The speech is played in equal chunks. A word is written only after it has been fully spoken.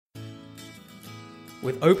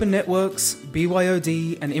With open networks,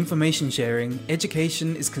 BYOD, and information sharing,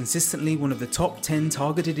 education is consistently one of the top 10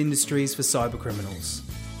 targeted industries for cybercriminals.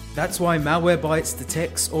 That's why Malwarebytes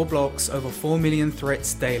detects or blocks over 4 million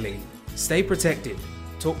threats daily. Stay protected.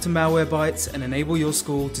 Talk to Malwarebytes and enable your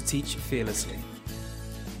school to teach fearlessly.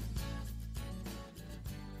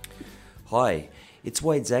 Hi, it's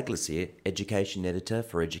Wade Zaglis here, Education Editor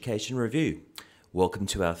for Education Review. Welcome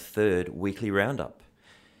to our third weekly roundup.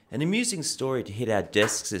 An amusing story to hit our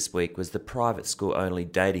desks this week was the private school-only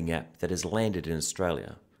dating app that has landed in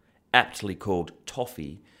Australia. Aptly called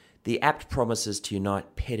Toffee, the app promises to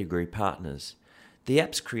unite pedigree partners. The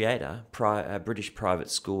app's creator, British private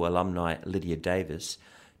school alumni Lydia Davis,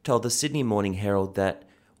 told the Sydney Morning Herald that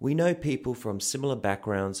we know people from similar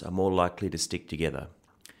backgrounds are more likely to stick together.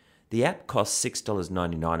 The app costs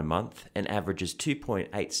 $6.99 a month and averages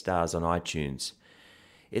 2.8 stars on iTunes.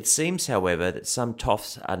 It seems, however, that some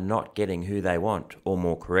toffs are not getting who they want, or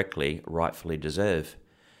more correctly, rightfully deserve.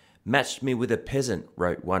 Matched me with a peasant,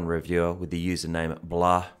 wrote one reviewer with the username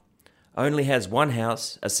blah. Only has one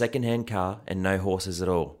house, a second-hand car, and no horses at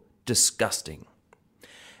all. Disgusting.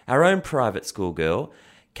 Our own private school girl,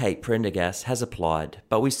 Kate Prendergast, has applied,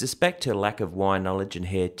 but we suspect her lack of wine knowledge and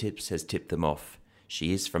hair tips has tipped them off.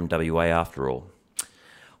 She is from WA after all.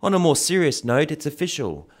 On a more serious note, it's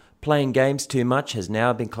official. Playing games too much has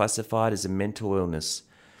now been classified as a mental illness.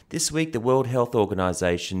 This week, the World Health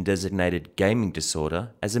Organization designated gaming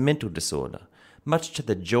disorder as a mental disorder, much to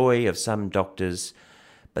the joy of some doctors,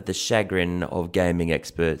 but the chagrin of gaming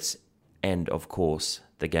experts and, of course,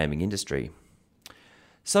 the gaming industry.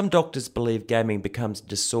 Some doctors believe gaming becomes a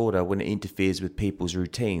disorder when it interferes with people's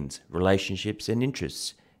routines, relationships, and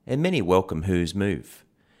interests, and many welcome WHO's move.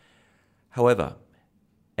 However,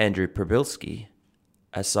 Andrew Probilski,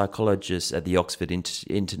 a psychologist at the Oxford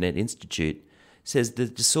Internet Institute, says the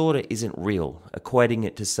disorder isn't real, equating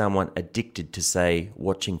it to someone addicted to, say,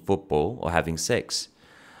 watching football or having sex.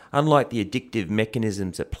 Unlike the addictive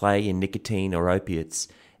mechanisms at play in nicotine or opiates,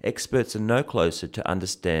 experts are no closer to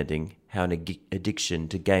understanding how an addiction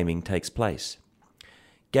to gaming takes place.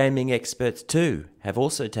 Gaming experts, too, have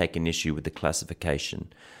also taken issue with the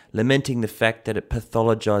classification, lamenting the fact that it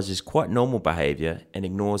pathologizes quite normal behavior and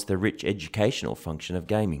ignores the rich educational function of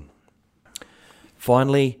gaming.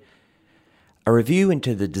 Finally, a review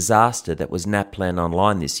into the disaster that was NAPLAN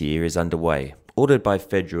Online this year is underway, ordered by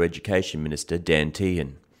Federal Education Minister Dan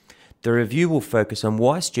Tehan. The review will focus on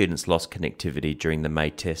why students lost connectivity during the May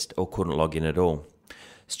test or couldn't log in at all.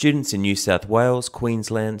 Students in New South Wales,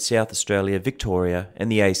 Queensland, South Australia, Victoria and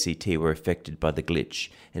the ACT were affected by the glitch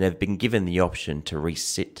and have been given the option to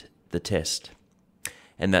resit the test.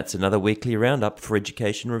 And that's another weekly roundup for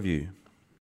Education Review.